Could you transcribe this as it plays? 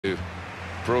to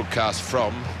broadcast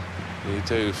from, you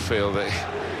do feel that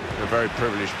you're a very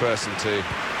privileged person to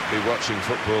be watching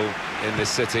football in this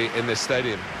city, in this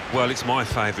stadium. Well, it's my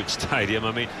favourite stadium.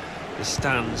 I mean, the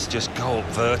stands just go up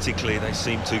vertically. They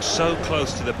seem to so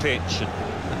close to the pitch,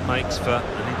 and it makes for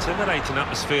an intimidating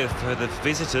atmosphere for the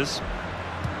visitors.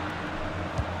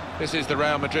 This is the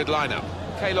Real Madrid lineup.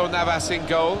 Keylor Navas in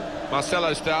goal.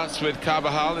 Marcelo starts with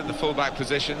Carvajal in the full-back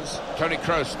positions. Toni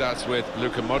Kroos starts with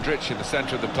Luka Modric in the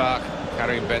centre of the park.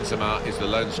 Karim Benzema is the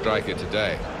lone striker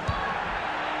today.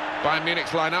 Bayern Munich's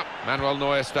lineup. Manuel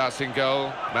Neuer starts in goal.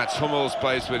 Mats Hummels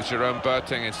plays with Jerome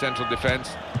Boateng in central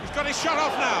defence. He's got his shot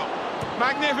off now.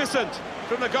 Magnificent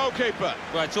from the goalkeeper.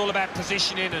 Well, it's all about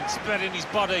positioning and spreading his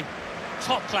body.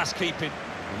 Top-class keeping.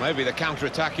 Well, maybe the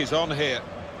counter-attack is on here.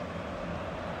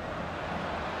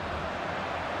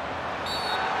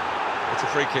 It's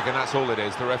a free kick and that's all it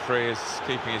is. The referee is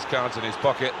keeping his cards in his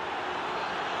pocket.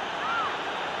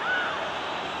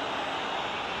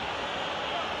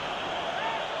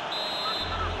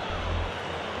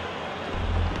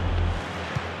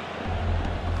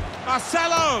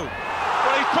 Marcelo!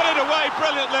 Well, he's put it away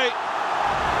brilliantly.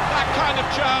 That kind of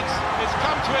chance has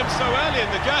come to him so early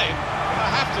in the game. And I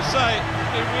have to say,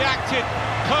 he reacted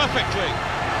perfectly.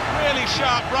 Really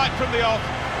sharp right from the off.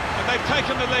 And they've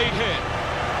taken the lead here.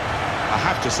 I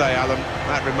have to say, Alan,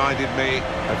 that reminded me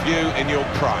of you in your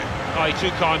prime. Oh, you're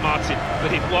too kind, Martin.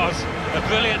 But it was a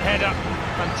brilliant header.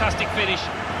 Fantastic finish.